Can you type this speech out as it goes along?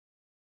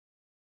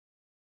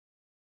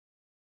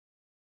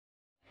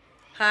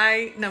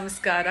Hi,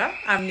 Namaskara.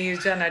 I'm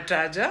Nirja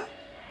Nataraja.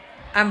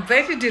 I'm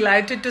very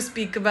delighted to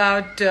speak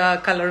about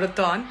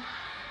Colorothon.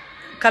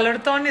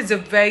 Colorothon is a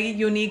very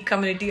unique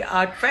community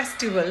art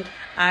festival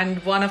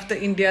and one of the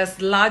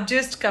India's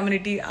largest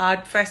community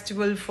art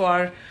festival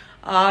for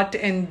art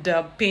and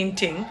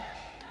painting.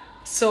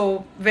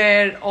 So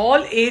where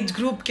all age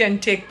group can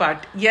take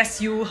part. Yes,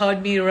 you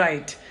heard me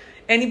right.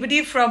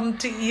 Anybody from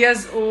 3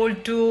 years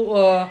old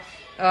to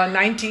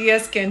 90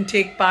 years can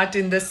take part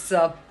in this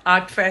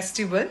art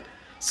festival.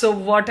 So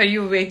what are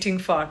you waiting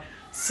for?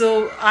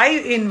 So I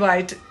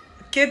invite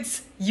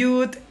kids,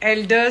 youth,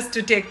 elders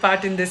to take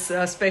part in this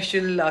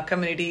special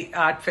community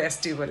art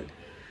festival.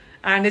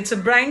 And it's a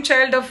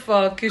brainchild of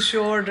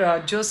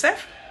Kishore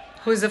Joseph,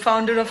 who is the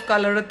founder of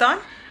Colorothon.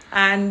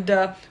 And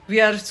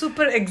we are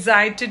super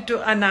excited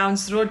to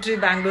announce Rotary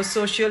Bangalore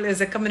Social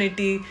is a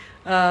community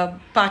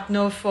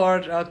partner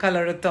for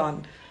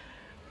Colorothon.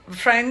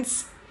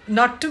 Friends,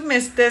 not to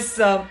miss this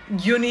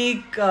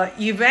unique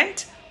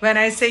event. When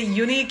I say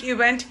unique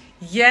event,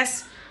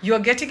 yes, you're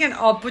getting an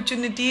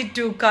opportunity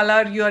to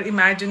color your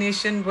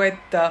imagination with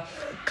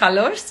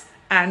colors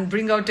and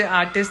bring out an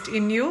artist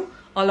in you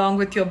along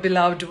with your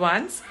beloved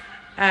ones.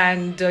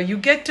 And you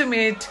get to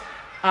meet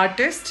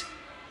artists,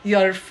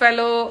 your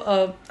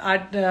fellow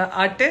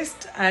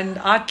artists and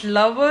art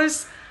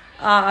lovers,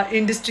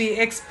 industry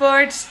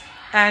experts,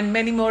 and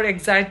many more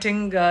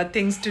exciting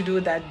things to do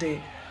that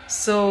day.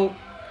 So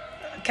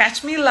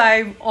catch me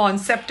live on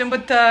September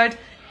 3rd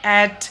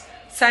at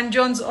St.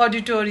 John's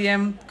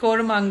Auditorium,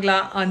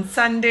 Koramangala on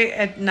Sunday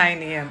at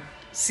 9 a.m.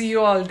 See you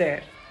all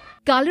there.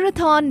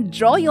 Colorothon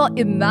Draw Your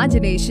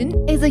Imagination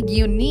is a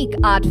unique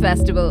art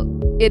festival.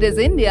 It is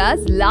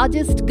India's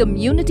largest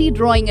community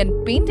drawing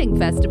and painting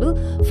festival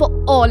for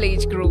all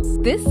age groups.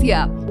 This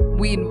year,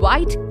 we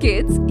invite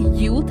kids,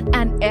 youth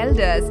and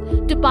elders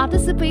to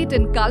participate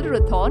in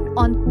Colorothon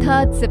on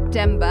 3rd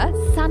September,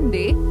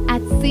 Sunday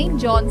at St.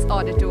 John's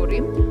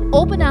Auditorium,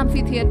 Open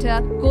Amphitheatre,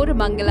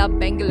 Koramangala,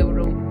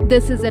 Bangalore.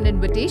 This is an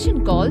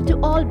invitation call to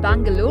all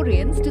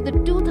Bangaloreans to the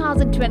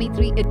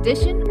 2023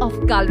 edition of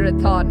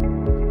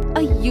Colorothon.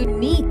 A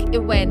unique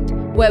event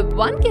where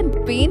one can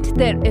paint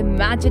their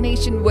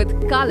imagination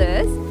with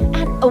colors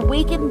and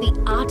awaken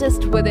the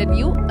artist within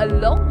you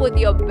along with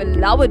your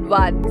beloved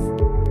ones.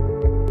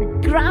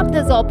 Grab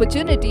this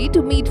opportunity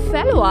to meet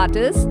fellow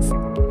artists,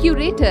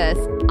 curators,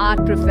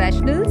 art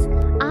professionals,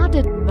 art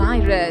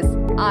admirers,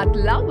 art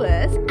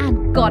lovers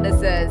and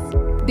goddesses.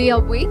 They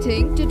are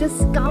waiting to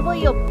discover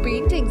your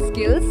painting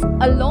skills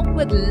along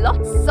with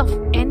lots of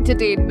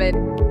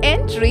entertainment.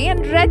 Entry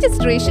and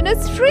registration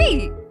is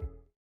free.